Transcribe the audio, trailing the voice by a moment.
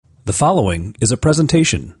The following is a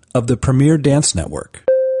presentation of the Premier Dance Network.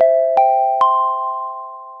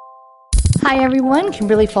 Hi everyone,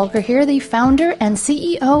 Kimberly Falker here, the founder and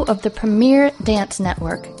CEO of the Premier Dance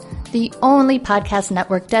Network, the only podcast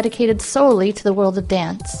network dedicated solely to the world of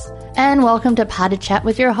dance. And welcome to Pod to Chat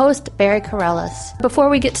with your host, Barry Corellis. Before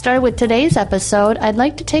we get started with today's episode, I'd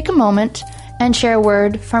like to take a moment and share a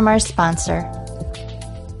word from our sponsor.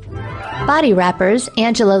 Body Wrappers,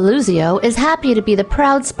 Angela Luzio, is happy to be the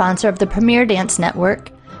proud sponsor of the Premier Dance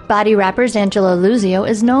Network. Body Wrappers Angela Luzio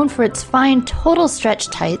is known for its fine total stretch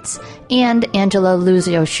tights and Angela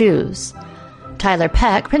Luzio shoes. Tyler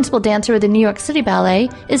Peck, principal dancer of the New York City Ballet,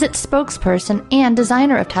 is its spokesperson and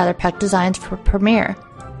designer of Tyler Peck designs for Premier.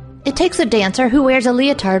 It takes a dancer who wears a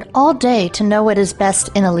leotard all day to know what is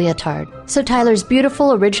best in a leotard. So Tyler's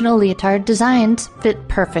beautiful original leotard designs fit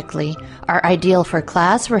perfectly, are ideal for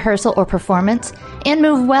class, rehearsal, or performance, and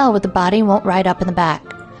move well with the body and won't ride up in the back.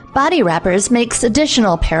 Body Wrappers makes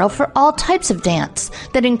additional apparel for all types of dance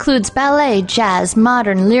that includes ballet, jazz,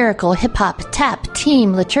 modern, lyrical, hip-hop, tap,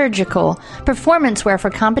 team, liturgical, performance wear for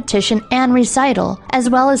competition and recital, as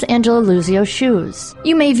well as Angela Luzio shoes.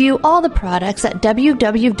 You may view all the products at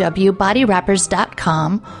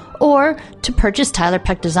www.bodywrappers.com, or to purchase Tyler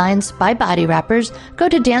Peck Designs by Body Wrappers, go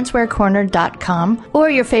to dancewearcorner.com or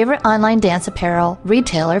your favorite online dance apparel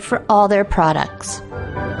retailer for all their products.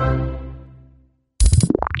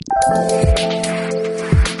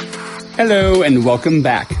 Hello and welcome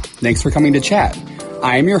back. Thanks for coming to chat.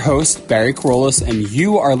 I am your host, Barry Corollis, and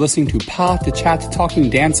you are listening to Pod to Chat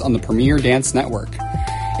Talking Dance on the Premier Dance Network.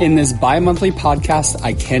 In this bi-monthly podcast,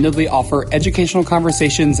 I candidly offer educational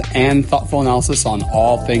conversations and thoughtful analysis on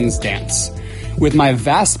all things dance. With my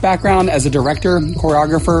vast background as a director,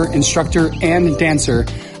 choreographer, instructor, and dancer,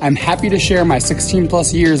 I'm happy to share my 16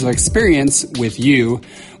 plus years of experience with you,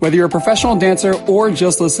 whether you're a professional dancer or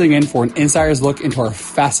just listening in for an insider's look into our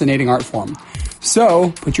fascinating art form.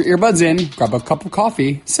 So put your earbuds in, grab a cup of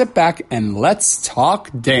coffee, sit back, and let's talk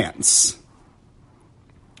dance.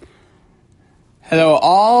 Hello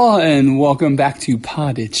all, and welcome back to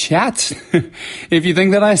Pod to Chat. If you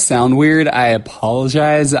think that I sound weird, I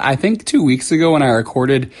apologize. I think 2 weeks ago when I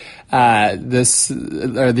recorded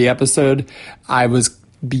the episode, I was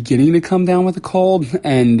beginning to come down with a cold,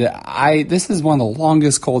 and this is one of the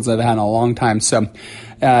longest colds I've had in a long time. So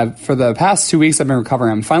for the past 2 weeks I've been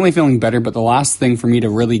recovering. I'm finally feeling better, but the last thing for me to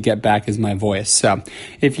really get back is my voice. So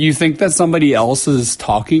if you think that somebody else is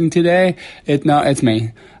talking today, it's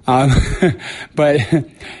me. But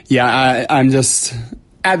yeah, I'm just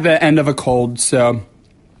at the end of a cold, so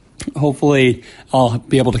hopefully I'll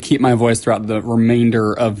be able to keep my voice throughout the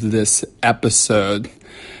remainder of this episode.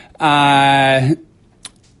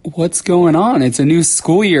 What's going on? It's a new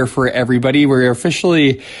school year for everybody. We're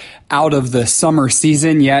officially out of the summer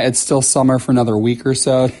season. Yeah, it's still summer for another week or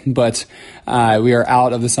so, but we are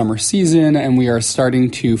out of the summer season and we are starting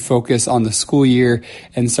to focus on the school year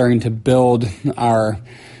and starting to build our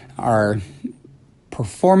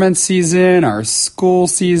performance season, our school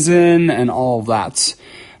season, and all of that.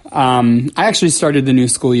 I actually started the new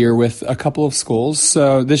school year with a couple of schools.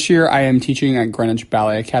 So this year I am teaching at Greenwich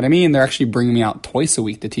Ballet Academy, and they're actually bringing me out twice a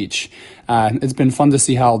week to teach. It's been fun to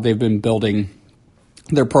see how they've been building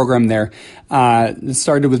their program there. It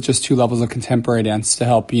started with just 2 levels of contemporary dance to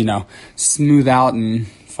help, smooth out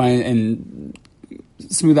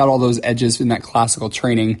smooth out all those edges in that classical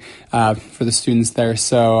training for the students there.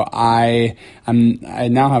 So I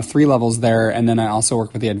now have 3 levels there, and then I also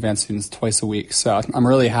work with the advanced students twice a week. So I'm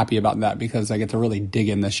really happy about that because I get to really dig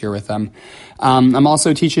in this year with them. I'm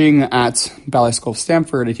also teaching at Ballet School of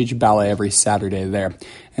Stamford. I teach ballet every Saturday there,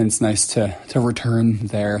 and it's nice to return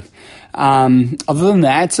there. Other than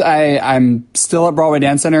that, I'm still at Broadway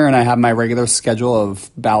Dance Center, and I have my regular schedule of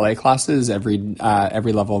ballet classes every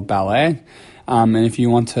level of ballet. And if you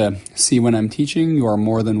want to see when I'm teaching, you are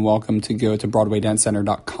more than welcome to go to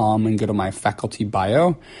BroadwayDanceCenter.com and go to my faculty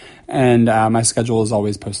bio. And my schedule is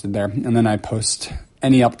always posted there. And then I post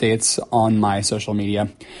any updates on my social media.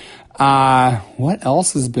 What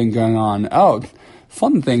else has been going on? Oh,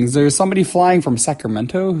 fun things. There's somebody flying from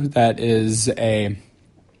Sacramento that is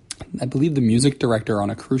I believe the music director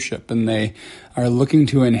on a cruise ship, and they are looking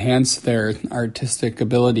to enhance their artistic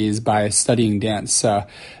abilities by studying dance. So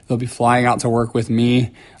they'll be flying out to work with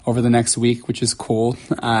me over the next week, which is cool.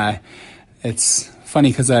 It's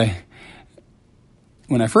funny because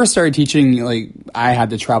when I first started teaching, I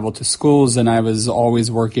had to travel to schools and I was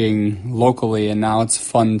always working locally, and now it's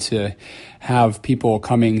fun to have people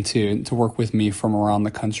coming to work with me from around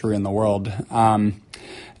the country and the world.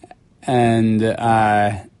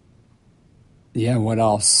 Yeah, what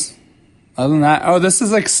else? Other than that, this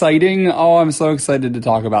is exciting. Oh, I'm so excited to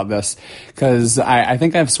talk about this because I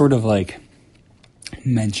think I've sort of like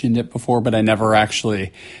mentioned it before, but I never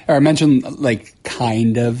actually, or I mentioned like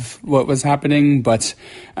kind of what was happening, but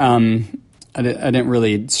I didn't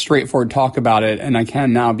really straightforward talk about it, and I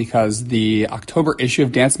can now because the October issue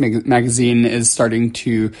of Dance Magazine is starting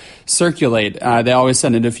to circulate. They always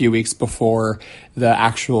send it a few weeks before the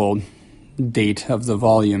actual date of the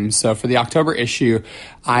volume. So for the October issue,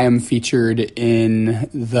 I am featured in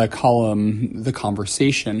the column The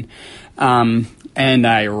Conversation. And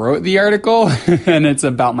I wrote the article and it's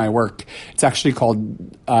about my work. It's actually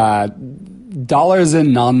called Dollars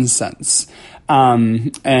and Nonsense.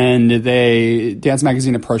 And Dance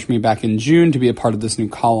Magazine approached me back in June to be a part of this new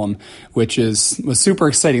column, which was super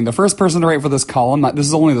exciting. The first person to write for this column, this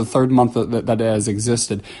is only the third month that it has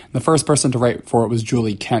existed. The first person to write for it was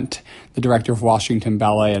Julie Kent, the director of Washington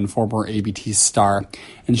Ballet and former ABT star.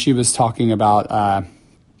 And she was talking about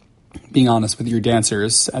being honest with your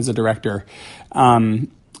dancers as a director. And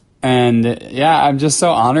yeah, I'm just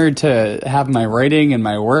so honored to have my writing and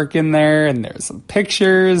my work in there, and there's some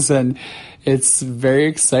pictures, and it's very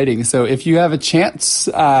exciting. So if you have a chance,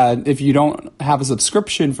 if you don't have a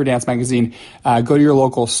subscription for Dance Magazine, go to your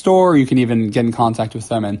local store. You can even get in contact with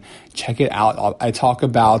them and check it out. I talk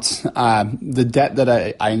about the debt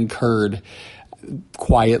that I incurred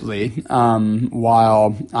quietly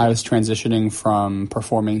while I was transitioning from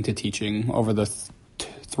performing to teaching over the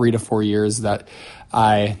 3 to 4 years that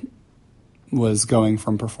I was going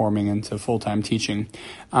from performing into full-time teaching.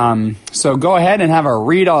 So go ahead and have a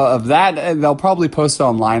read of that. They'll probably post it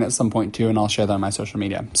online at some point too, and I'll share that on my social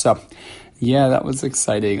media. So yeah, that was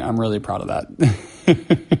exciting. I'm really proud of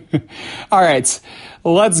that. All right,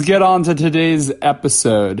 let's get on to today's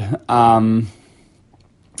episode.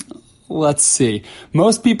 Let's see.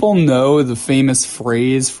 Most people know the famous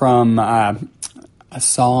phrase from a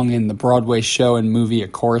song in the Broadway show and movie A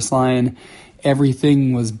Chorus Line,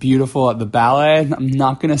 "Everything was beautiful at the ballet." I'm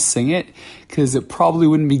not going to sing it because it probably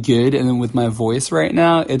wouldn't be good. And then with my voice right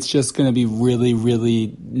now, it's just going to be really,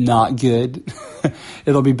 really not good.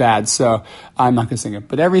 It'll be bad. So I'm not going to sing it.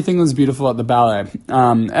 But everything was beautiful at the ballet.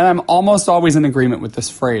 And I'm almost always in agreement with this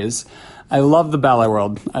phrase. I love the ballet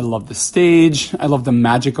world. I love the stage. I love the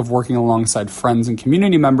magic of working alongside friends and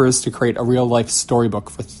community members to create a real-life storybook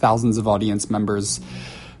for thousands of audience members,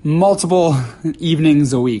 multiple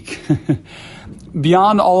evenings a week.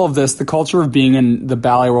 Beyond all of this, the culture of being in the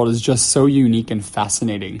ballet world is just so unique and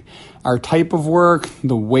fascinating. Our type of work,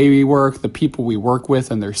 the way we work, the people we work with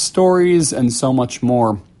and their stories, and so much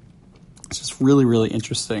more. It's just really, really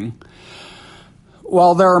interesting.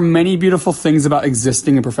 While there are many beautiful things about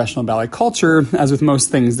existing in professional ballet culture, as with most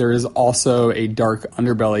things, there is also a dark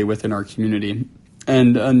underbelly within our community.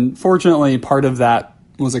 And unfortunately, part of that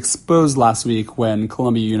was exposed last week when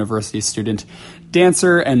Columbia University student,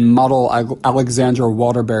 dancer, and model Alexandra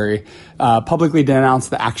Waterbury publicly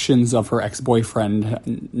denounced the actions of her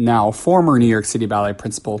ex-boyfriend, now former New York City Ballet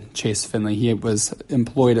principal Chase Finley. He was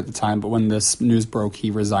employed at the time, but when this news broke,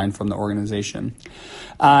 he resigned from the organization.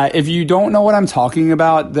 If you don't know what I'm talking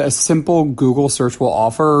about, the simple Google search will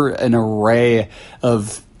offer an array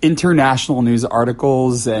of international news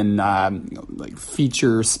articles and like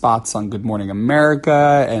feature spots on Good Morning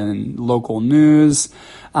America and local news.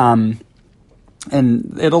 And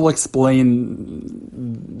it'll explain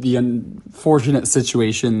the unfortunate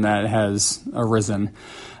situation that has arisen.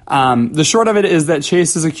 The short of it is that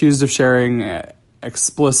Chase is accused of sharing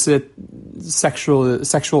explicit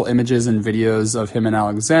sexual images and videos of him and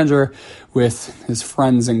Alexandra with his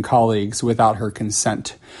friends and colleagues without her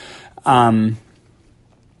consent.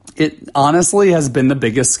 It honestly has been the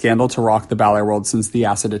biggest scandal to rock the ballet world since the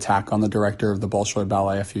acid attack on the director of the Bolshoi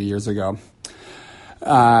Ballet a few years ago.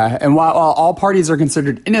 And while all parties are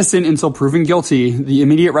considered innocent until proven guilty, the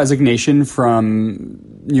immediate resignation from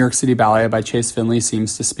New York City Ballet by Chase Finley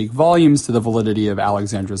seems to speak volumes to the validity of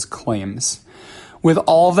Alexandra's claims. With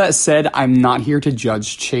all of that said, I'm not here to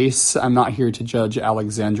judge Chase. I'm not here to judge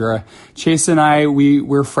Alexandra. Chase and I,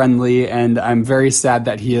 we're friendly, and I'm very sad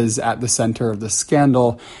that he is at the center of the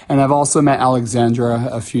scandal. And I've also met Alexandra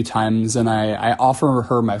a few times, and I offer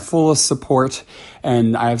her my fullest support.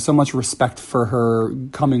 And I have so much respect for her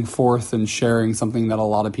coming forth and sharing something that a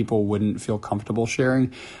lot of people wouldn't feel comfortable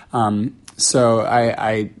sharing. So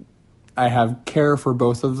I have care for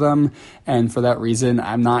both of them, and for that reason,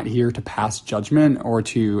 I'm not here to pass judgment or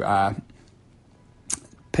to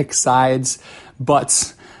pick sides,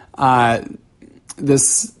 but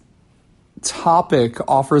this topic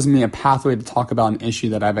offers me a pathway to talk about an issue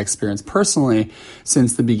that I've experienced personally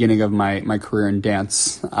since the beginning of my career in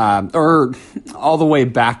dance, or all the way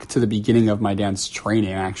back to the beginning of my dance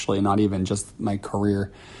training, actually, not even just my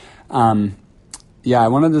career. I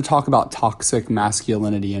wanted to talk about toxic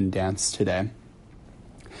masculinity in dance today.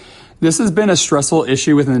 This has been a stressful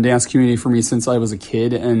issue within the dance community for me since I was a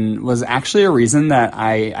kid, and was actually a reason that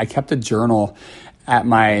I kept a journal at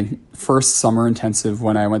my first summer intensive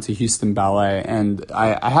when I went to Houston Ballet, and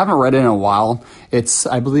I haven't read it in a while.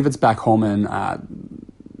 I believe it's back home in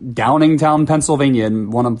Downingtown, Pennsylvania,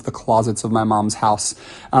 in one of the closets of my mom's house.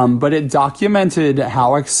 But it documented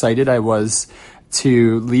how excited I was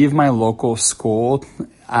to leave my local school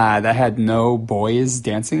that had no boys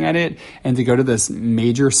dancing at it, and to go to this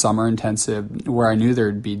major summer intensive where I knew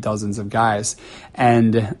there'd be dozens of guys.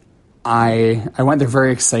 And I went there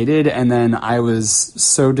very excited, and then I was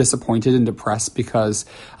so disappointed and depressed because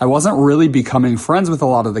I wasn't really becoming friends with a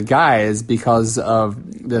lot of the guys because of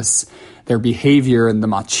their behavior and the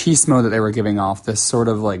machismo that they were giving off, this sort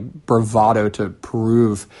of like bravado to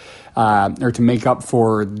prove or to make up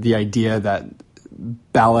for the idea that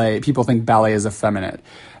people think ballet is effeminate.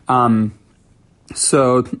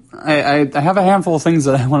 So I have a handful of things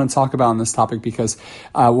that I want to talk about on this topic because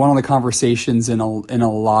one of the conversations in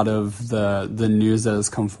a lot of the news that has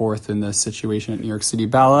come forth in this situation at New York City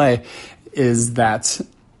Ballet is that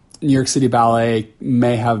New York City Ballet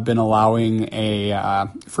may have been allowing a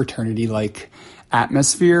fraternity-like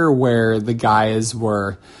atmosphere where the guys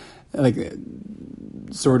were like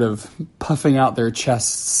sort of puffing out their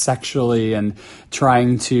chests sexually and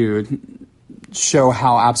trying to show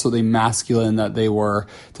how absolutely masculine that they were,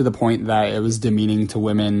 to the point that it was demeaning to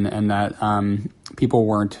women, and that people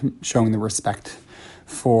weren't showing the respect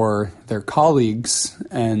for their colleagues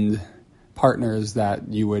and partners that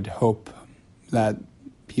you would hope that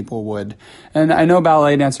people would. And I know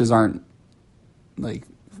ballet dancers aren't like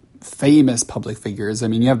famous public figures. I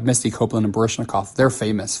mean, you have Misty Copeland and Baryshnikov. They're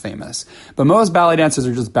famous. But most ballet dancers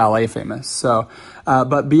are just ballet famous. So,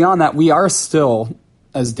 but beyond that, we are still,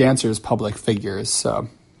 as dancers, public figures. So,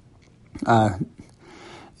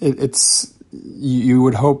 you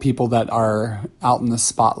would hope people that are out in the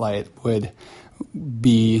spotlight would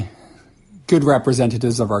be good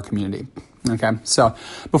representatives of our community. Okay. So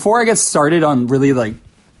before I get started on really like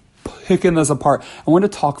picking this apart, I want to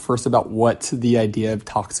talk first about what the idea of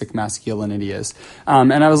toxic masculinity is.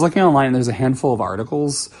 And I was looking online, and there's a handful of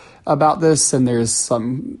articles about this, and there's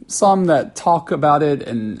some that talk about it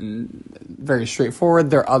and very straightforward.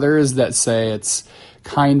 There are others that say it's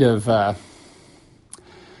kind of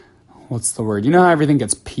what's the word? You know how everything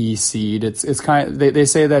gets PC'd? It's kind of, they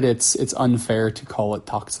say that it's unfair to call it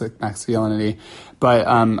toxic masculinity, but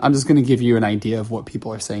I'm just going to give you an idea of what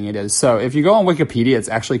people are saying it is. So if you go on Wikipedia, it's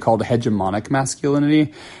actually called hegemonic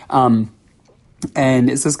masculinity. And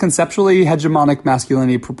it says, conceptually, hegemonic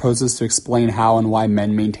masculinity proposes to explain how and why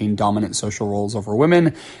men maintain dominant social roles over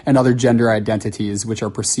women and other gender identities which are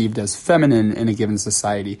perceived as feminine in a given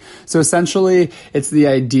society. So essentially, it's the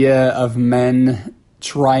idea of men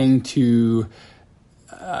trying to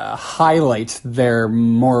highlight their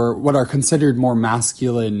what are considered more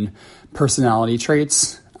masculine personality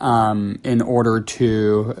traits in order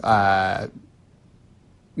to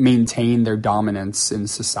maintain their dominance in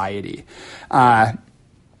society. Going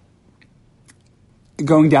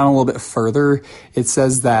down a little bit further, it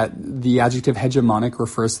says that the adjective hegemonic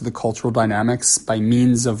refers to the cultural dynamics by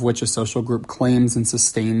means of which a social group claims and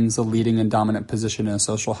sustains a leading and dominant position in a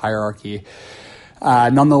social hierarchy.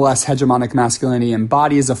 Nonetheless, hegemonic masculinity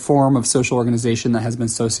embodies a form of social organization that has been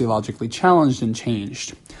sociologically challenged and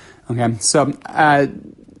changed. Okay, so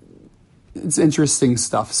it's interesting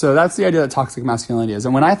stuff. So that's the idea that toxic masculinity is.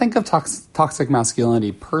 And when I think of toxic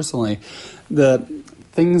masculinity personally, the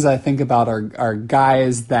things I think about are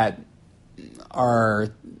guys that are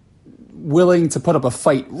willing to put up a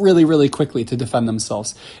fight really, really quickly to defend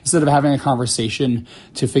themselves. Instead of having a conversation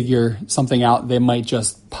to figure something out, they might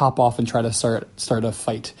just pop off and try to start a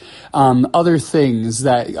fight. Other things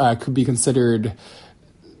that could be considered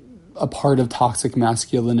a part of toxic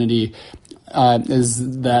masculinity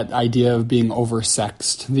is that idea of being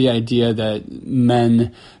oversexed, the idea that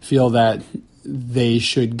men feel that they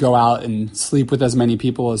should go out and sleep with as many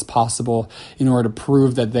people as possible in order to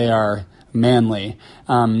prove that they are manly,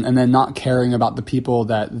 and then not caring about the people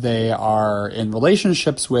that they are in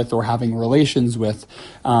relationships with or having relations with,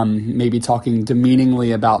 maybe talking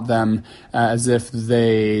demeaningly about them as if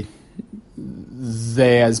they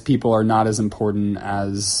as people are not as important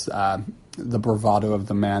as the bravado of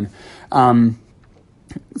the man.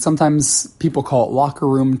 Sometimes people call it locker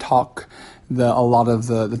room talk. a lot of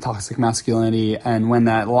the toxic masculinity, and when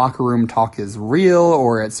that locker room talk is real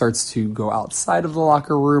or it starts to go outside of the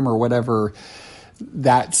locker room or whatever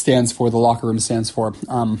that stands for, the locker room stands for,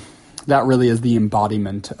 that really is the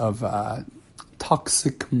embodiment of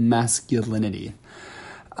toxic masculinity.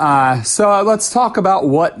 So let's talk about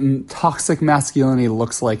what toxic masculinity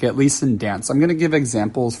looks like, at least in dance. I'm going to give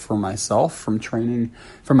examples for myself from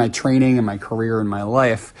my training and my career and my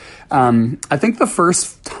life. I think the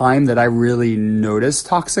first time that I really noticed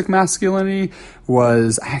toxic masculinity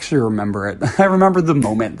was, I actually remember it. I remember the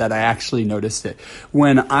moment that I actually noticed it.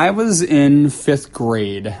 When I was in 5th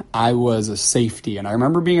grade, I was a safety, and I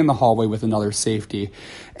remember being in the hallway with another safety,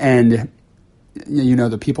 and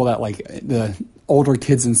the people that like the older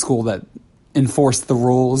kids in school that enforced the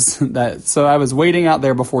rules. So I was waiting out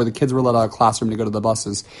there before the kids were let out of the classroom to go to the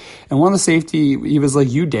buses. And one of the safety, he was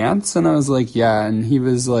like, "You dance?" And I was like, "Yeah." And he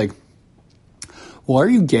was like, "Well, are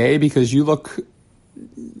you gay? Because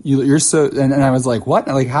you're so," and I was like, "What?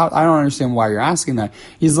 Like, how? I don't understand why you're asking that."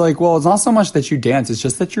 He's like, "Well, it's not so much that you dance, it's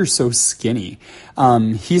just that you're so skinny."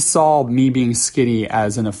 He saw me being skinny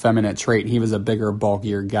as an effeminate trait. He was a bigger,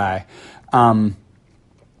 bulkier guy.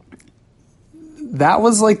 That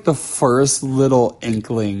was like the first little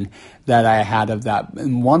inkling that I had of that.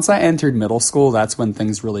 And once I entered middle school, that's when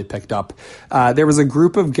things really picked up. There was a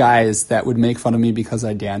group of guys that would make fun of me because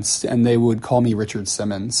I danced, and they would call me Richard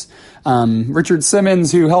Simmons. Richard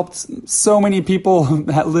Simmons, who helped so many people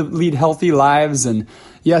lead healthy lives. And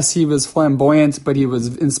yes, he was flamboyant, but he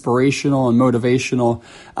was inspirational and motivational.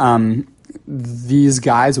 These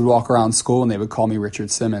guys would walk around school and they would call me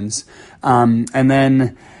Richard Simmons. And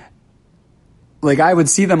then, like, I would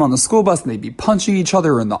see them on the school bus and they'd be punching each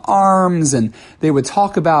other in the arms, and they would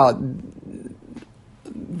talk about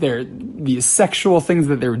these sexual things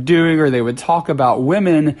that they were doing, or they would talk about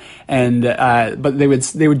women, and but they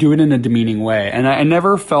would do it in a demeaning way. And I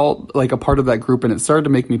never felt like a part of that group, and it started to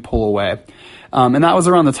make me pull away. And that was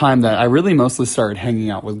around the time that I really mostly started hanging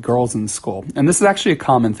out with girls in school. And this is actually a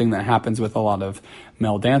common thing that happens with a lot of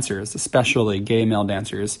male dancers, especially gay male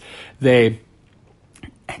dancers. They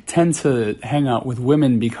tend to hang out with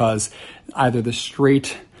women because either the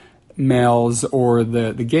straight males or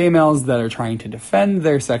the gay males that are trying to defend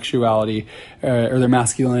their sexuality or their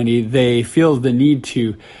masculinity, they feel the need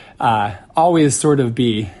to always sort of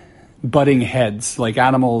be butting heads like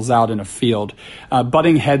animals out in a field,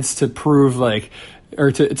 butting heads to prove like,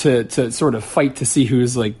 or to sort of fight to see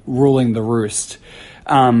who's like ruling the roost.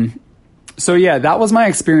 So yeah, that was my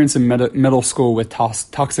experience in middle school with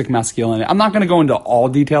toxic masculinity. I'm not going to go into all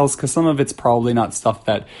details because some of it's probably not stuff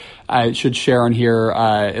that I should share on here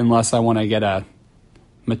unless I want to get a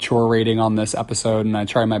mature rating on this episode, and I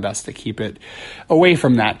try my best to keep it away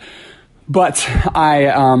from that. But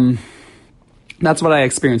that's what I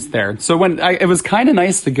experienced there. So it was kind of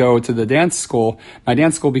nice to go to my dance school,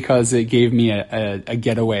 because it gave me a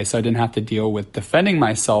getaway. So I didn't have to deal with defending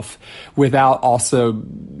myself without also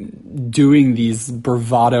doing these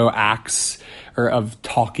bravado acts of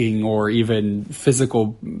talking or even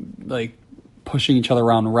physical, like pushing each other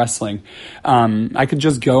around, wrestling. I could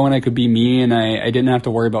just go and I could be me, and I didn't have to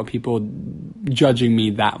worry about people judging me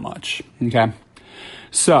that much. Okay.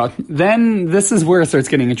 So then this is where it starts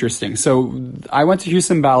getting interesting. So I went to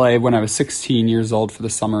Houston Ballet when I was 16 years old for the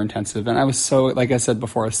summer intensive. And I was so, like I said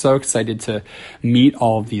before, I was so excited to meet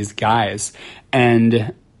all of these guys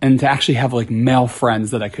and to actually have like male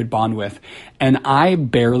friends that I could bond with. And I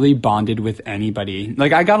barely bonded with anybody.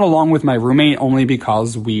 Like, I got along with my roommate only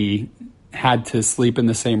because we had to sleep in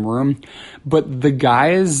the same room. But the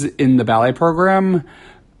guys in the ballet program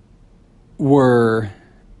were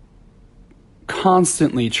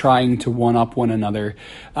constantly trying to one-up one another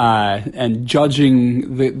and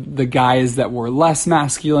judging the guys that were less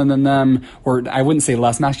masculine than them, or I wouldn't say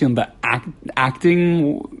less masculine, but not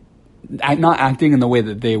acting in the way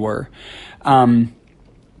that they were.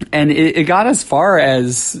 And it got as far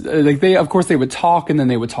as, like, they would talk, and then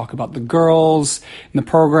they would talk about the girls in the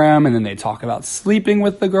program, and then they'd talk about sleeping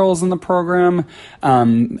with the girls in the program,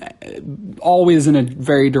 always in a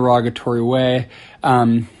very derogatory way.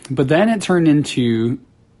 But then it turned into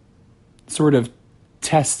sort of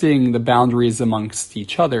testing the boundaries amongst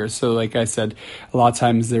each other. So like I said, a lot of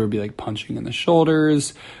times there would be like punching in the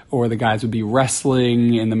shoulders, or the guys would be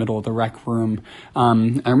wrestling in the middle of the rec room.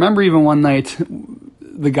 I remember even one night,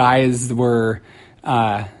 the guys were,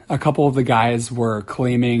 a couple of the guys were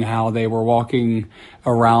claiming how they were walking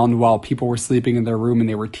around while people were sleeping in their room and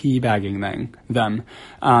they were teabagging them.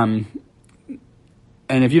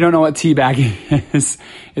 And if you don't know what teabagging is,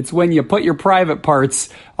 it's when you put your private parts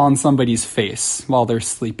on somebody's face while they're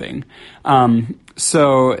sleeping.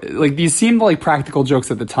 So like these seemed like practical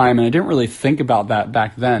jokes at the time, and I didn't really think about that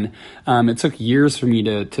back then. It took years for me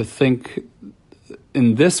to think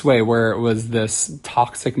in this way, where it was this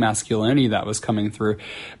toxic masculinity that was coming through.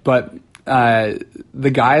 But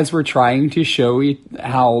the guys were trying to show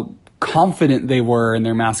how confident they were in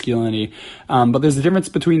their masculinity. But there's a difference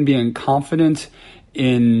between being confident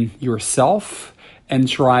in yourself and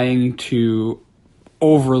trying to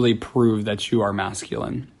overly prove that you are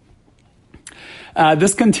masculine.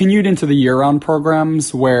 This continued into the year-round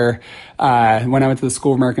programs where when I went to the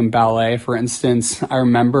School of American Ballet, for instance, I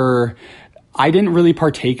remember I didn't really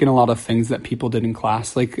partake in a lot of things that people did in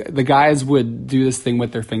class. Like the guys would do this thing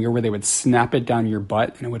with their finger where they would snap it down your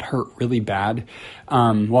butt and it would hurt really bad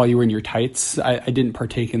while you were in your tights. I didn't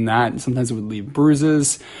partake in that. Sometimes it would leave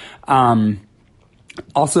bruises.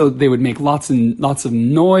 Also, they would make lots and lots of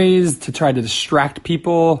noise to try to distract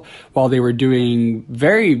people while they were doing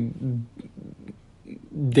very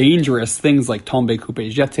dangerous things like tombe coupe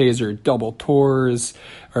jetés or double tours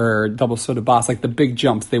or double saut de basse, like the big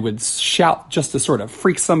jumps. They would shout just to sort of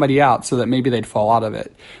freak somebody out so that maybe they'd fall out of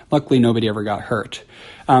it. Luckily, nobody ever got hurt.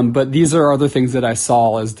 But these are other things that I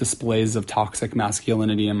saw as displays of toxic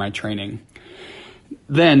masculinity in my training.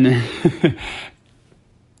 Then,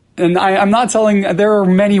 and I'm not telling, there are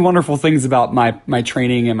many wonderful things about my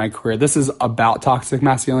training and my career. This is about toxic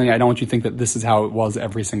masculinity. I don't want you to think that this is how it was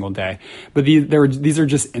every single day. But these are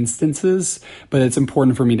just instances, but it's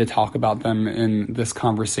important for me to talk about them in this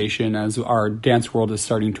conversation as our dance world is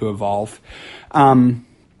starting to evolve.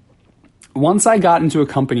 Once I got into a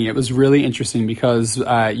company, it was really interesting because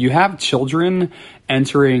you have children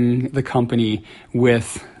entering the company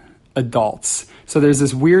with adults. So there's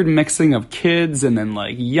this weird mixing of kids and then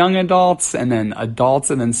like young adults and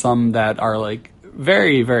then some that are like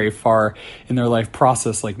very, very far in their life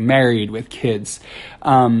process, like married with kids.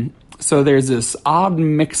 So there's this odd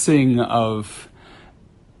mixing of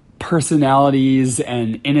personalities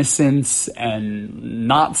and innocence and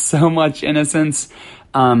not so much innocence.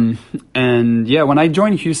 And yeah, when I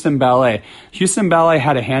joined Houston Ballet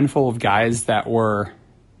had a handful of guys that were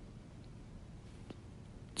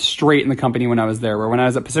straight in the company when I was there, where when I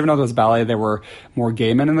was at Pacific Northwest Ballet, there were more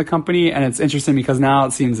gay men in the company. And it's interesting because now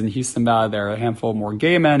it seems in Houston Ballet, there are a handful of more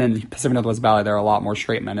gay men, and Pacific Northwest Ballet, there are a lot more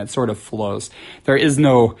straight men. It sort of flows. There is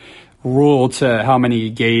no rule to how many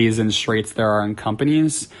gays and straights there are in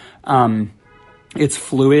companies. It's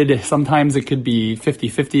fluid. Sometimes it could be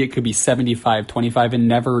 50-50. It could be 75-25 and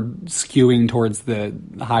never skewing towards the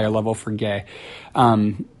higher level for gay.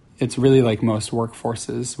 It's really like most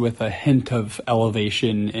workforces with a hint of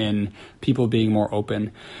elevation in people being more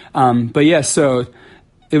open. But yeah, so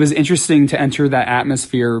it was interesting to enter that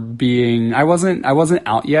atmosphere being, I wasn't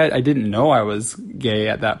out yet. I didn't know I was gay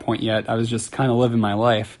at that point yet. I was just kind of living my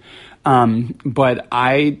life. But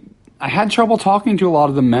I had trouble talking to a lot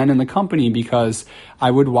of the men in the company because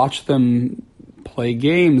I would watch them play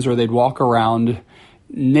games or they'd walk around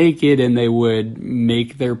naked and they would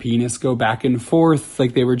make their penis go back and forth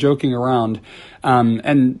like they were joking around.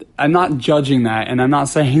 And I'm not judging that, and I'm not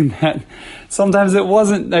saying that sometimes it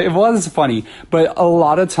was funny, but a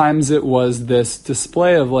lot of times it was this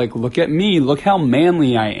display of like, look at me, look how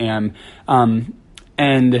manly I am.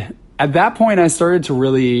 And at that point I started to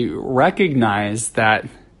really recognize that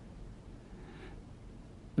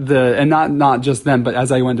and not just then, but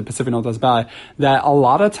as I went to Pacific Northwest Ballet, that a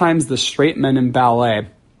lot of times the straight men in ballet,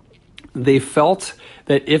 they felt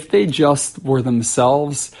that if they just were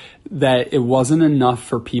themselves, that it wasn't enough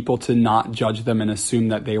for people to not judge them and assume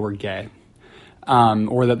that they were gay,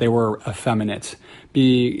 or that they were effeminate.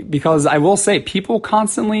 Because I will say, people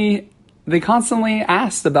constantly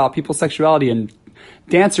asked about people's sexuality, and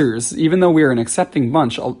dancers, even though we're an accepting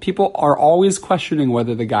bunch, people are always questioning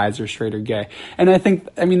whether the guys are straight or gay. And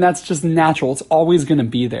I mean, that's just natural. It's always going to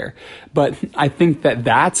be there. But I think that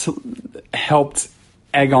that's helped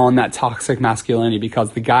egg on that toxic masculinity,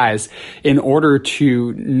 because the guys, in order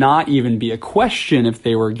to not even be a question if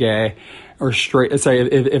they were gay or straight,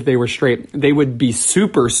 if they were straight, they would be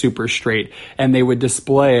super, super straight, and they would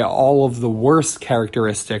display all of the worst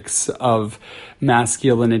characteristics of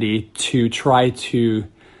masculinity to try to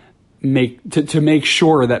make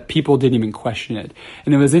sure that people didn't even question it.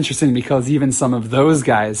 And it was interesting because even some of those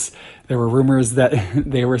guys, there were rumors that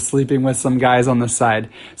they were sleeping with some guys on the side.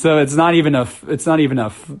 So it's not even a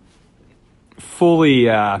fully,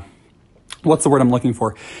 what's the word I'm looking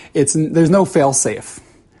for? There's no fail safe.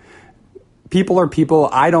 people are people.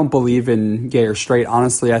 I don't believe in gay or straight.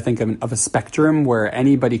 Honestly, I think of a spectrum where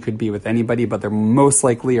anybody could be with anybody, but they're most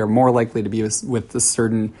likely or more likely to be with a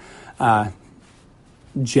certain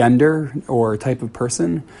gender or type of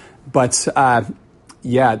person. But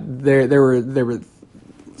yeah, there were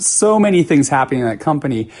so many things happening in that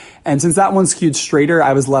company. And since that one skewed straighter,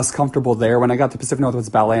 I was less comfortable there. When I got to Pacific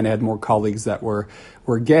Northwest Ballet and I had more colleagues that were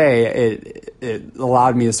gay, it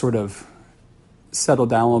allowed me to sort of settle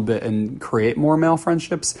down a little bit and create more male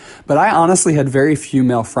friendships. But I honestly had very few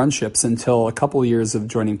male friendships until a couple of years of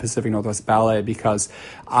joining Pacific Northwest Ballet, because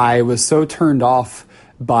I was so turned off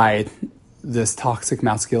by this toxic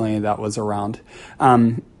masculinity that was around.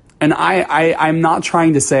 And I'm not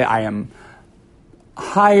trying to say I am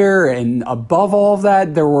higher and above all of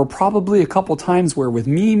that. There were probably a couple times where with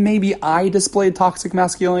me, maybe I displayed toxic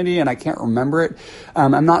masculinity and I can't remember it.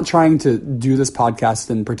 I'm not trying to do this podcast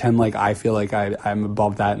and pretend like I feel like I'm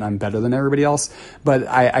above that and I'm better than everybody else. But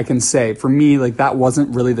I can say for me, like, that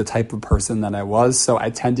wasn't really the type of person that I was. So I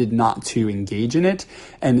tended not to engage in it.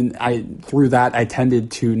 And through that, I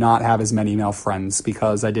tended to not have as many male friends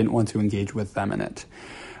because I didn't want to engage with them in it.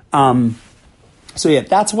 So yeah,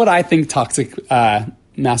 that's what I think toxic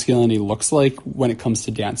masculinity looks like when it comes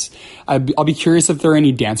to dance. I'll be curious if there are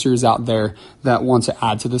any dancers out there that want to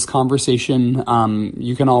add to this conversation.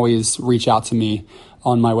 You can always reach out to me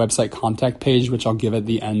on my website contact page, which I'll give at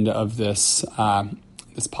the end of this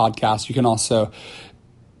podcast. You can also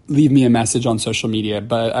leave me a message on social media,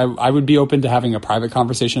 but I would be open to having a private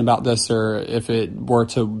conversation about this, or if it were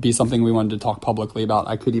to be something we wanted to talk publicly about,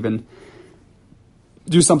 I could even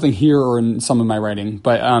do something here or in some of my writing.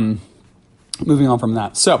 But moving on from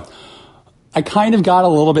that. So I kind of got a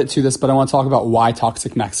little bit to this, but I want to talk about why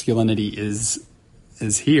toxic masculinity is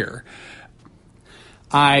here.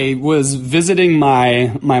 I was visiting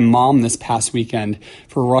my mom this past weekend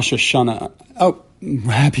for Rosh Hashanah. Oh,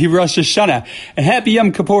 happy Rosh Hashanah and happy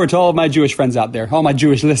Yom Kippur to all of my Jewish friends out there, all my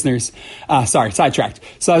Jewish listeners. Sorry, sidetracked.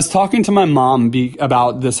 So I was talking to my mom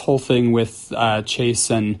about this whole thing with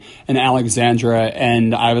Chase and Alexandra,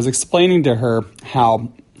 and I was explaining to her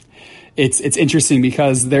how it's interesting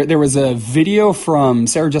because there was a video from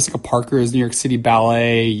Sarah Jessica Parker's New York City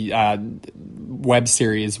Ballet web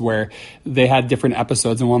series where they had different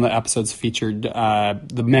episodes, and one of the episodes featured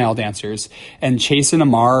the male dancers. And Chase and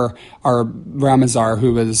Amar Ramazar,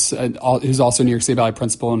 who's also a New York City Ballet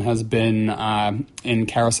principal and has been in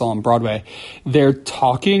Carousel on Broadway, they're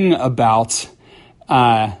talking about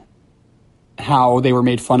how they were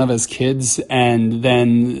made fun of as kids, and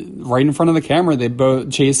then right in front of the camera,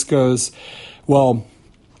 Chase goes, well,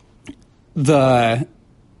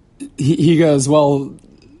 he goes, well,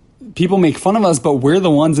 people make fun of us, but we're the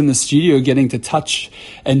ones in the studio getting to touch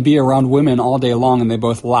and be around women all day long. And they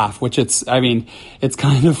both laugh, which it's kind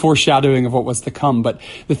of foreshadowing of what was to come. But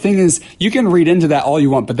the thing is, you can read into that all you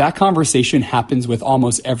want, but that conversation happens with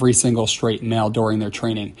almost every single straight male during their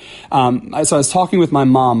training. So I was talking with my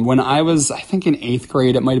mom when I was, I think in 8th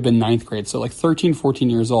grade, it might've been 9th grade. So like 13, 14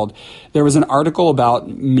 years old. There was an article about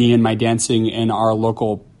me and my dancing in our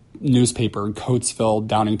local newspaper, Coatesville,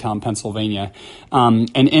 Downingtown, Pennsylvania.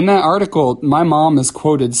 And in that article, my mom is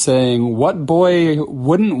quoted saying, "What boy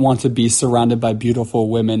wouldn't want to be surrounded by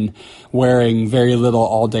beautiful women wearing very little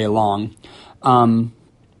all day long?" And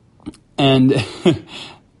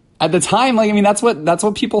at the time, that's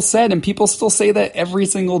what people said, and people still say that every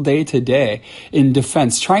single day today in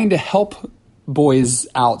defense, trying to help boys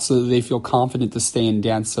out so that they feel confident to stay and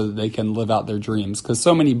dance so that they can live out their dreams. Because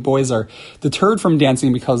so many boys are deterred from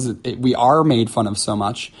dancing because we are made fun of so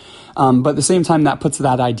much. But at the same time, that puts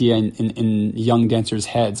that idea in young dancers'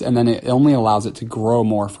 heads, and then it only allows it to grow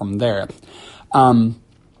more from there.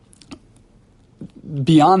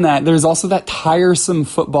 Beyond that, there's also that tiresome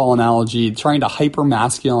football analogy, trying to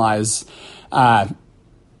hyper-masculinize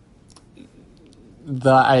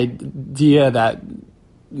the idea that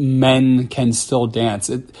men can still dance.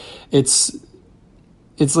 It's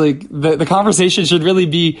like the conversation should really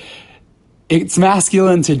be, it's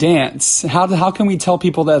masculine to dance. How can we tell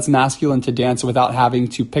people that it's masculine to dance without having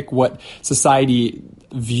to pick what society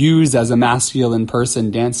views as a masculine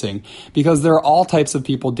person dancing? Because there are all types of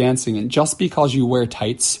people dancing, and just because you wear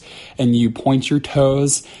tights and you point your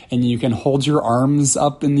toes and you can hold your arms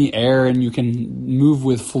up in the air and you can move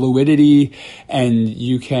with fluidity and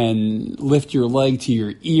you can lift your leg to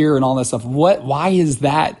your ear and all that stuff, why is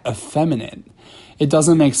that effeminate? It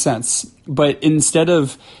doesn't make sense. But instead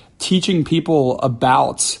of teaching people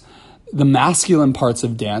about the masculine parts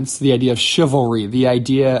of dance, the idea of chivalry, the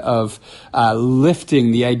idea of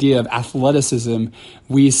lifting, the idea of athleticism,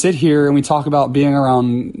 we sit here and we talk about being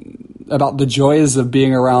around about the joys of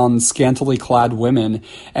being around scantily clad women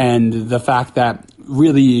and the fact that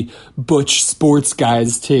really butch sports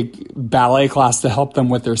guys take ballet class to help them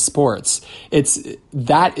with their sports.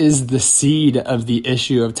 That is the seed of the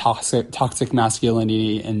issue of toxic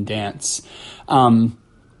masculinity in dance.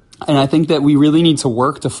 And I think that we really need to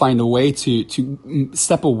work to find a way to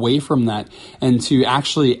step away from that and to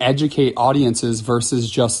actually educate audiences versus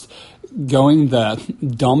just going the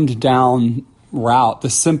dumbed down route, the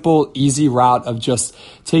simple, easy route of just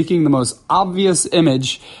taking the most obvious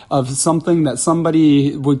image of something that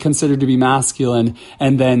somebody would consider to be masculine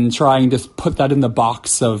and then trying to put that in the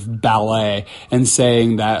box of ballet and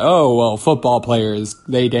saying that, oh, well, football players,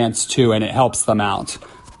 they dance too and it helps them out.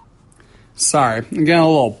 Sorry, I'm getting a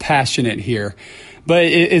little passionate here, but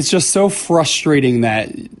it's just so frustrating that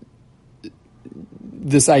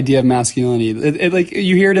this idea of masculinity, like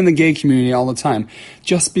you hear it in the gay community all the time.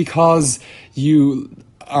 Just because you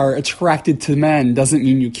are attracted to men doesn't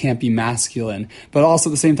mean you can't be masculine. But also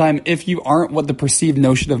at the same time, if you aren't what the perceived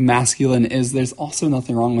notion of masculine is, there's also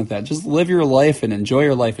nothing wrong with that. Just live your life and enjoy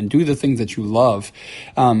your life and do the things that you love.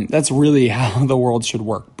 That's really how the world should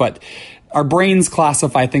work. But our brains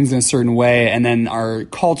classify things in a certain way, and then our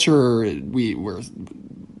culture, we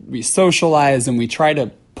socialize and we try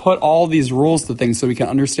to put all these rules to things so we can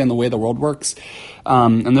understand the way the world works.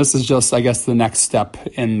 And this is just, I guess, the next step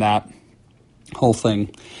in that whole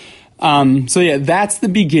thing. So yeah, that's the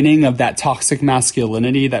beginning of that toxic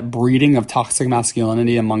masculinity, that breeding of toxic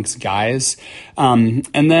masculinity amongst guys. And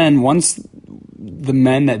then once the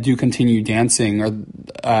men that do continue dancing or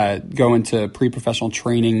go into pre-professional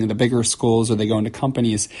training, the bigger schools, or they go into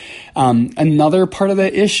companies, another part of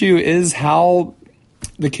the issue is how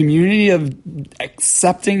the community of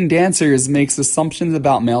accepting dancers makes assumptions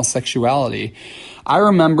about male sexuality. I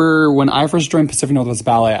remember when I first joined Pacific Northwest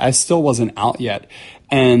Ballet, I still wasn't out yet.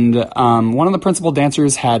 And one of the principal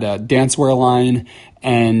dancers had a dancewear line,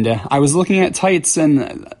 and I was looking at tights,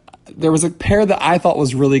 and there was a pair that I thought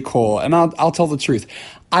was really cool. And I'll tell the truth.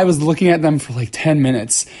 I was looking at them for like 10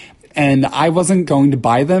 minutes. And I wasn't going to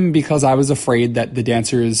buy them because I was afraid that the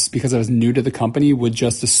dancers, because I was new to the company, would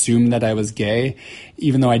just assume that I was gay,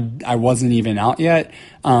 even though I wasn't even out yet.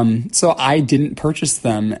 So I didn't purchase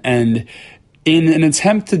them. And in an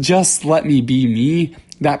attempt to just let me be me,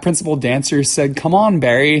 that principal dancer said, "Come on,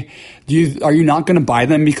 Barry, are you not going to buy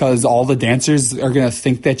them because all the dancers are going to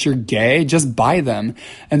think that you're gay? Just buy them."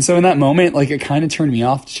 And so in that moment, like, it kind of turned me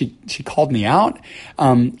off. She called me out.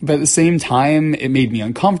 But at the same time, it made me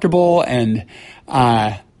uncomfortable. And,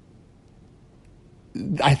 I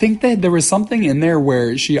think that there was something in there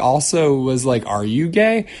where she also was like, "Are you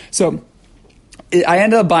gay?" So I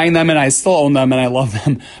ended up buying them, and I still own them, and I love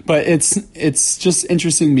them. But it's just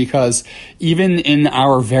interesting because even in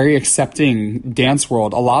our very accepting dance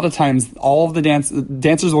world, a lot of times all of the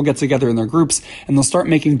dancers will get together in their groups, and they'll start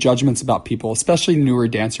making judgments about people, especially newer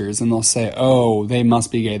dancers, and they'll say, "Oh, they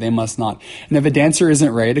must be gay, they must not." And if a dancer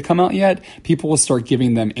isn't ready to come out yet, people will start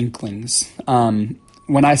giving them inklings.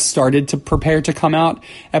 When I started to prepare to come out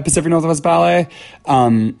at Pacific Northwest Ballet,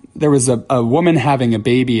 there was a woman having a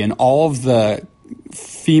baby, and all of the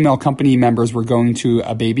female company members were going to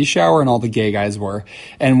a baby shower, and all the gay guys were.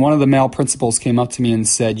 And one of the male principals came up to me and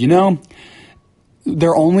said, "You know,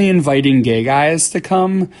 they're only inviting gay guys to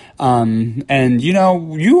come, and you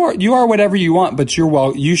know, you are whatever you want, but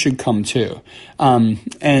you should come too." And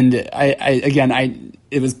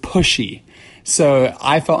it was pushy. So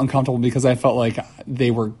I felt uncomfortable because I felt like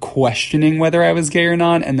they were questioning whether I was gay or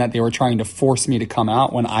not, and that they were trying to force me to come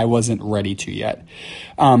out when I wasn't ready to yet.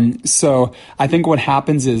 So I think what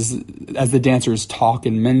happens is, as the dancers talk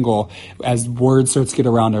and mingle, as word starts to get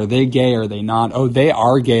around, are they gay or are they not? Oh, they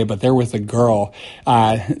are gay, but they're with a girl.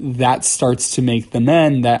 That starts to make the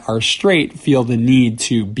men that are straight feel the need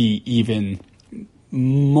to be even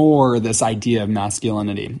more this idea of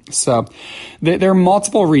masculinity. So there are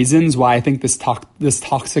multiple reasons why I think this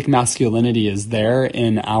toxic masculinity is there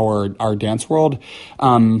in our dance world.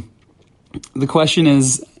 The question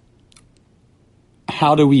is,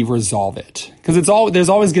 how do we resolve it? Because there's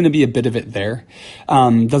always going to be a bit of it there.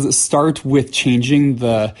 Does it start with changing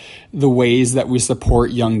the ways that we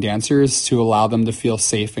support young dancers to allow them to feel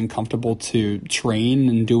safe and comfortable to train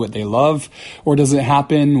and do what they love? Or does it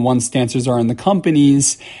happen once dancers are in the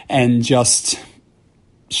companies and just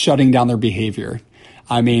shutting down their behavior?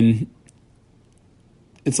 I mean,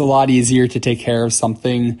 it's a lot easier to take care of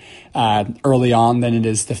something early on than it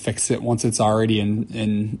is to fix it once it's already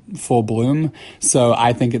in full bloom. So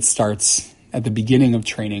I think it starts at the beginning of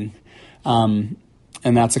training. And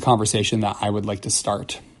that's a conversation that I would like to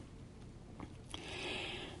start.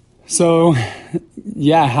 So,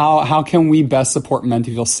 yeah, how can we best support men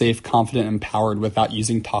to feel safe, confident, and empowered without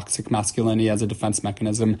using toxic masculinity as a defense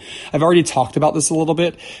mechanism? I've already talked about this a little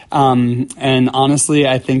bit, and honestly,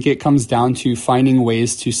 I think it comes down to finding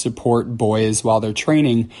ways to support boys while they're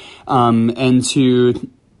training, and to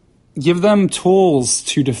give them tools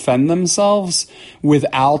to defend themselves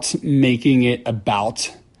without making it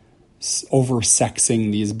about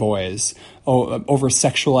over-sexing these boys,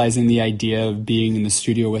 over-sexualizing the idea of being in the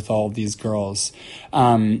studio with all of these girls.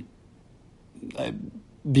 Beyond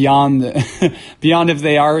if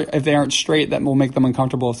they aren't straight, that will make them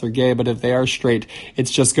uncomfortable if they're gay. But if they are straight, it's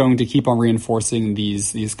just going to keep on reinforcing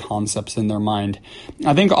these concepts in their mind.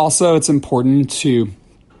 I think also it's important to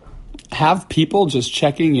have people just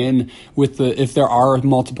checking in with if there are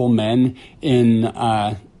multiple men in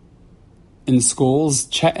schools,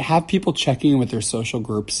 have people checking in with their social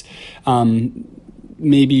groups.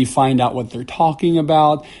 Maybe find out what they're talking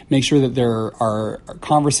about, make sure that there are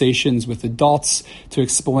conversations with adults to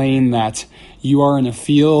explain that you are in a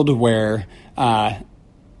field where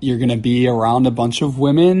you're going to be around a bunch of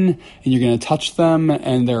women and you're going to touch them,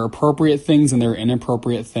 and there are appropriate things and there are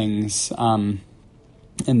inappropriate things.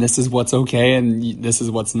 And this is what's okay and this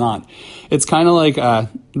is what's not. It's kind of like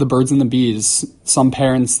the birds and the bees. Some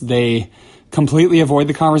parents, they completely avoid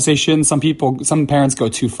the conversation. Some parents go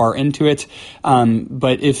too far into it.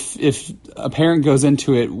 But if a parent goes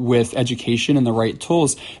into it with education and the right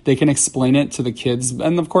tools, they can explain it to the kids.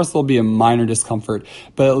 And of course, there'll be a minor discomfort,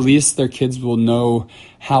 but at least their kids will know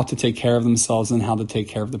how to take care of themselves and how to take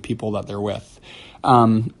care of the people that they're with.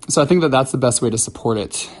 So I think that that's the best way to support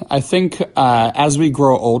it. I think as we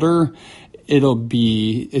grow older,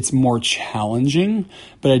 it's more challenging,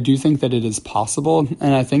 but I do think that it is possible.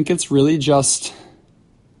 And I think it's really just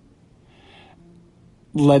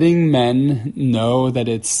letting men know that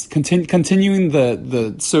it's continuing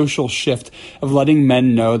the social shift of letting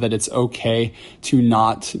men know that it's okay to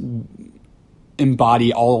not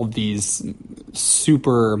embody all of these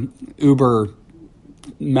super uber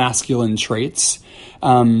masculine traits.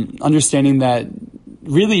 Understanding that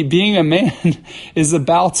really being a man is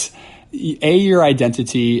about A, your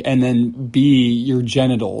identity, and then B, your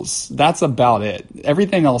genitals. That's about it.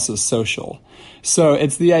 Everything else is social. So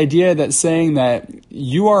it's the idea that saying that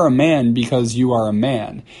you are a man because you are a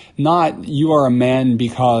man, not you are a man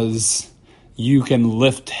because you can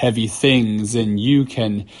lift heavy things and you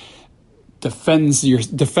can defend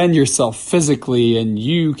yourself physically and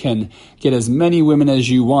you can get as many women as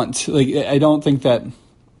you want. Like, I don't think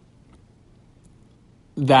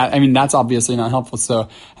that's obviously not helpful. So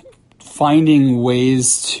finding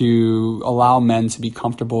ways to allow men to be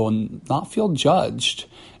comfortable and not feel judged.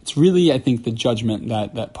 It's really, I think, the judgment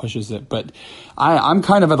that pushes it. But I'm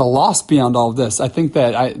kind of at a loss beyond all of this. I think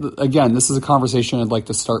that, again, this is a conversation I'd like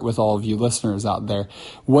to start with all of you listeners out there.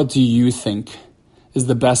 What do you think is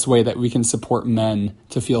the best way that we can support men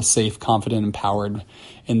to feel safe, confident, empowered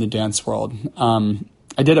in the dance world?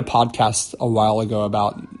 I did a podcast a while ago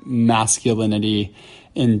about masculinity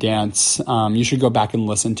in dance. You should go back and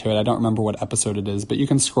listen to it. I don't remember what episode it is, but you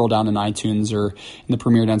can scroll down in iTunes or in the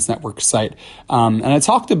Premier Dance Network site. And I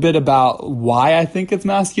talked a bit about why I think it's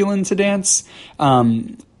masculine to dance.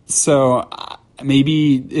 So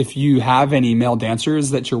maybe if you have any male dancers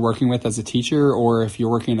that you're working with as a teacher, or if you're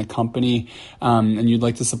working in a company and you'd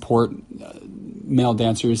like to support male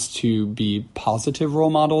dancers to be positive role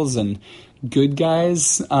models and good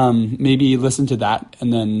guys, maybe listen to that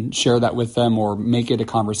and then share that with them or make it a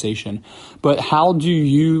conversation. But how do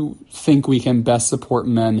you think we can best support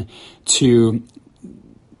men to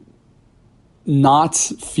not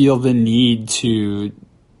feel the need to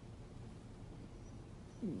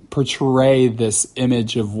portray this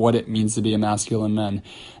image of what it means to be a masculine man?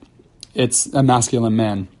 It's a masculine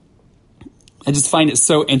man. I just find it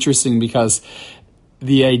so interesting because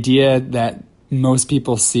the idea that most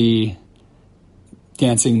people see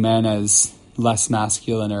dancing men as less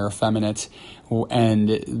masculine or effeminate, and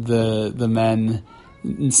the men,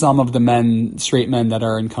 some of the men, straight men that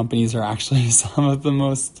are in companies are actually some of the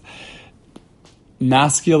most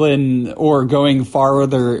masculine, or going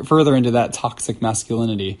further into that toxic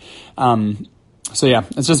masculinity. So yeah,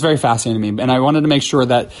 it's just very fascinating to me. And I wanted to make sure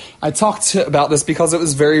that I talked about this because it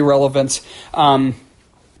was very relevant. And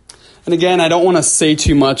again, I don't want to say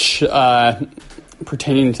too much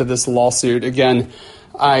pertaining to this lawsuit. Again,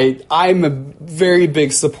 I'm a very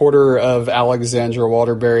big supporter of Alexandra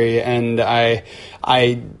Waterbury, and I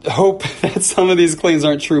hope that some of these claims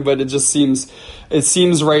aren't true, but it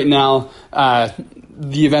seems right now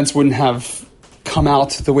the events wouldn't have come out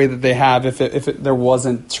the way that they have if there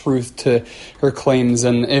wasn't truth to her claims.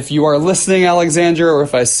 And if you are listening, Alexandra, or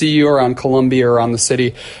if I see you around Columbia or around the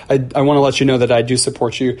city, I want to let you know that I do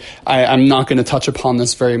support you. I'm not going to touch upon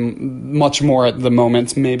this very much more at the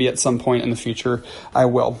moment. Maybe at some point in the future I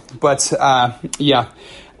will. But yeah,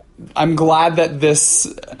 I'm glad that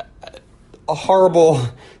this horrible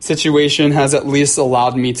situation has at least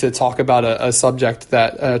allowed me to talk about a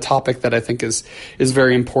topic that I think is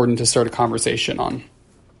very important to start a conversation on.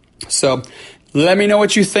 So let me know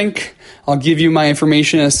what you think. I'll give you my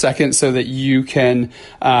information in a second so that you can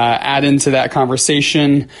add into that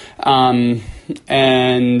conversation and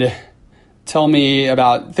tell me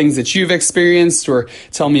about things that you've experienced, or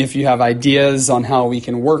tell me if you have ideas on how we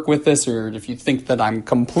can work with this, or if you think that I'm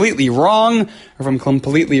completely wrong or if I'm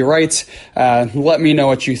completely right. Let me know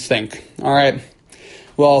what you think. All right.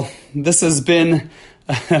 Well, this has been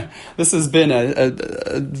a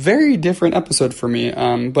very different episode for me,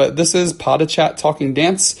 but this is Pod Chat Talking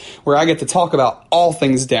Dance, where I get to talk about all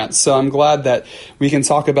things dance. So I'm glad that we can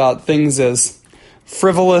talk about things as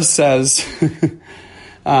frivolous as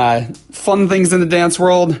fun things in the dance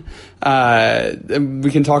world.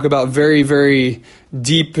 We can talk about very, very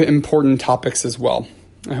deep, important topics as well.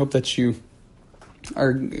 I hope that you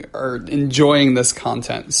are enjoying this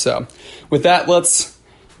content. So with that, let's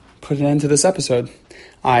put an end to this episode.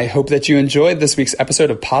 I hope that you enjoyed this week's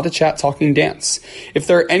episode of Pod Chat Talking Dance. If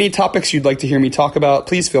there are any topics you'd like to hear me talk about,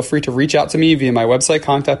 please feel free to reach out to me via my website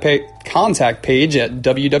contact page at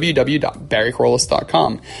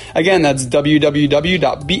www.barrykerollis.com. Again, that's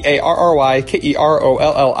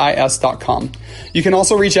www.barrykerollis.com. You can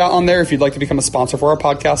also reach out on there if you'd like to become a sponsor for our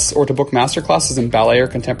podcasts or to book masterclasses in ballet or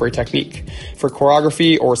contemporary technique, for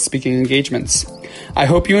choreography or speaking engagements. I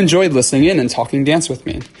hope you enjoyed listening in and talking dance with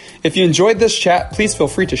me. If you enjoyed this chat, please feel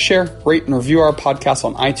free to share, rate, and review our podcast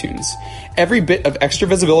on iTunes. Every bit of extra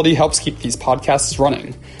visibility helps keep these podcasts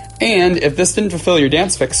running. And if this didn't fulfill your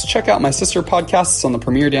dance fix, check out my sister podcasts on the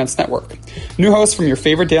Premier Dance Network. New hosts from your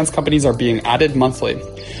favorite dance companies are being added monthly.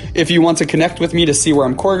 If you want to connect with me to see where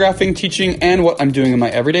I'm choreographing, teaching, and what I'm doing in my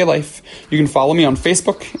everyday life, you can follow me on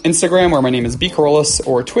Facebook, Instagram, where my name is B. Kerollis,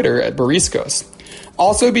 or Twitter at Bariscos.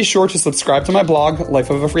 Also, be sure to subscribe to my blog, Life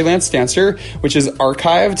of a Freelance Dancer, which is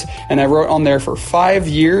archived, and I wrote on there for 5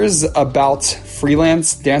 years about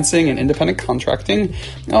freelance dancing and independent contracting.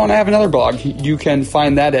 Oh, and I have another blog. You can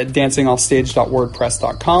find that at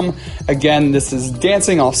dancingoffstage.wordpress.com. Again, this is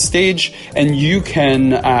Dancing Off Stage, and you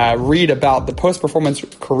can read about the post-performance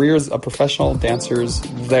careers of professional dancers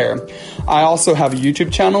there. I also have a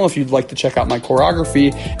YouTube channel if you'd like to check out my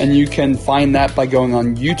choreography, and you can find that by going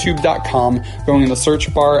on youtube.com, going in the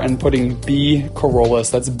search bar and putting B.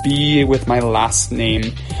 Kerollis. That's B with my last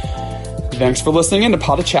name. Thanks for listening in to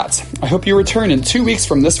Pod Chat. I hope you return in 2 weeks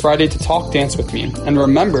from this Friday to talk dance with me. And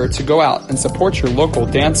remember to go out and support your local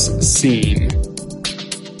dance scene.